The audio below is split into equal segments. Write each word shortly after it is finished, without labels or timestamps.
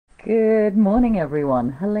Good morning,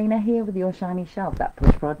 everyone. Helena here with your shiny shelf, that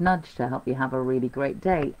push prod nudge to help you have a really great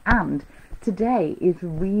day. And today is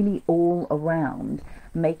really all around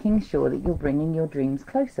making sure that you're bringing your dreams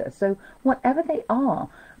closer. So whatever they are,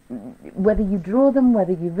 whether you draw them,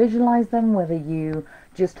 whether you visualize them, whether you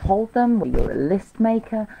just hold them, whether you're a list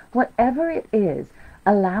maker, whatever it is,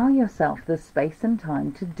 allow yourself the space and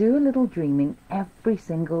time to do a little dreaming every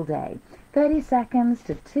single day. 30 seconds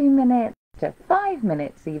to 2 minutes to 5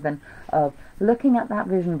 minutes even of looking at that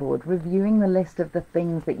vision board, reviewing the list of the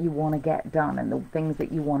things that you want to get done and the things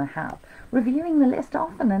that you want to have, reviewing the list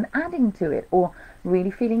often and adding to it, or really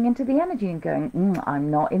feeling into the energy and going, I'm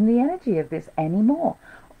not in the energy of this anymore.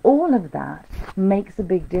 All of that makes a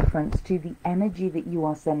big difference to the energy that you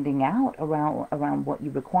are sending out around what you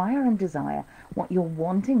require and desire, what you're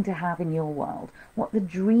wanting to have in your world, what the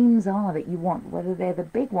dreams are that you want, whether they're the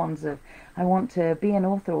big ones of, I want to be an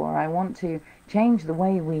author, or I want to change the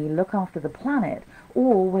way we look after the planet,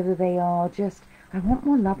 or whether they are just, I want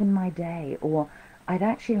more love in my day, or I'd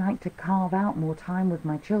actually like to carve out more time with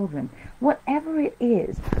my children. Whatever it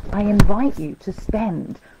is, I invite you to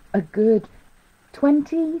spend a good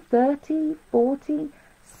 20, 30, 40,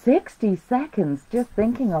 60 seconds just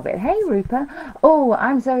thinking of it. Hey Rupa, oh,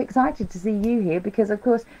 I'm so excited to see you here because of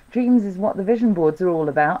course dreams is what the vision boards are all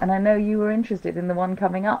about, and I know you were interested in the one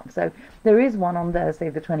coming up. So there is one on Thursday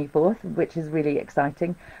the 24th, which is really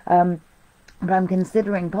exciting. But I'm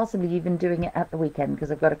considering possibly even doing it at the weekend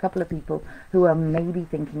because I've got a couple of people who are maybe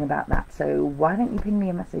thinking about that. So why don't you ping me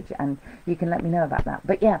a message and you can let me know about that.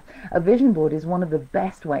 But yeah, a vision board is one of the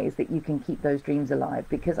best ways that you can keep those dreams alive,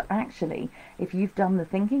 because actually if you've done the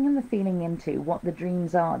thinking and the feeling into what the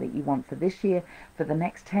dreams are that you want for this year, for the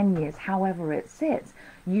next 10 years, however it sits,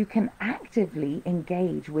 you can actively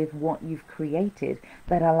engage with what you've created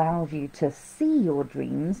that allows you to see your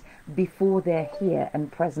dreams before they're here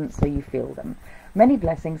and present so you feel them. Many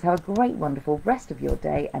blessings. Have a great, wonderful rest of your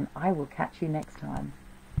day, and I will catch you next time.